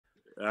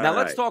Now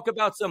let's talk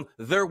about some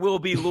there will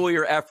be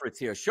lawyer efforts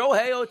here.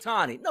 Shohei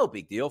Ohtani, no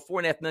big deal.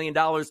 $4.5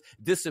 million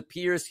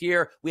disappears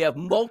here. We have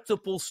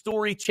multiple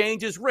story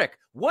changes. Rick,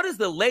 what is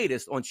the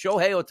latest on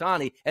Shohei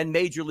Ohtani and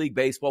Major League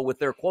Baseball with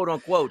their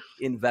quote-unquote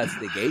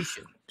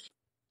investigation?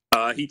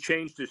 He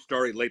changed his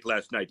story late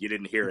last night. You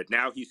didn't hear it.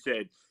 Now he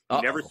said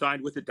he never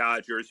signed with the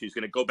Dodgers. He's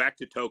going to go back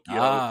to Tokyo,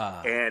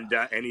 and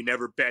he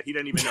never bet. He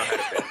doesn't even know how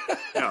to bet.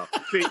 No.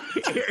 See,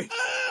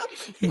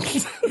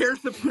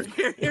 here's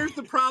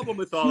the problem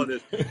with all of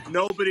this.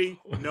 Nobody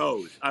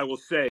knows. I will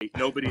say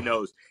nobody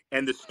knows.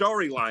 And the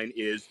storyline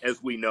is,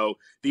 as we know,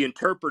 the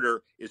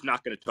interpreter is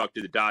not going to talk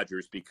to the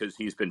Dodgers because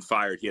he's been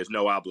fired. He has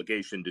no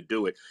obligation to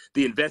do it.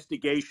 The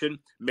investigation,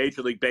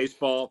 Major League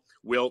Baseball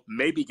will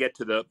maybe get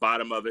to the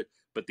bottom of it,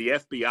 but the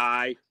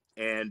FBI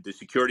and the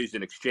Securities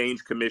and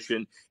Exchange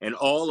Commission and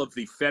all of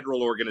the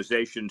federal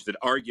organizations that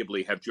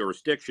arguably have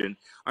jurisdiction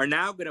are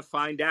now going to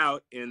find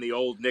out, in the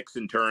old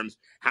Nixon terms,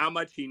 how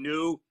much he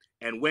knew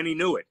and when he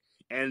knew it.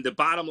 And the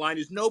bottom line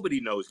is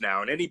nobody knows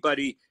now. And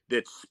anybody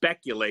that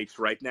speculates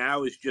right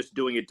now is just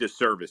doing a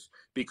disservice,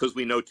 because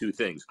we know two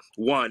things.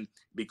 One,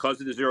 because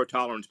of the zero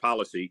tolerance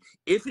policy,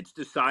 if it's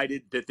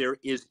decided that there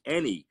is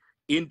any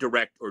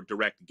indirect or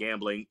direct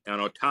gambling on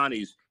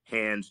Ohtani's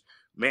hands,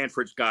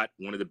 Manfred's got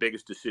one of the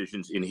biggest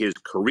decisions in his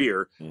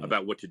career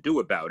about what to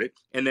do about it.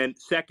 And then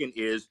second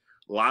is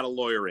a lot of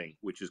lawyering,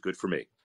 which is good for me.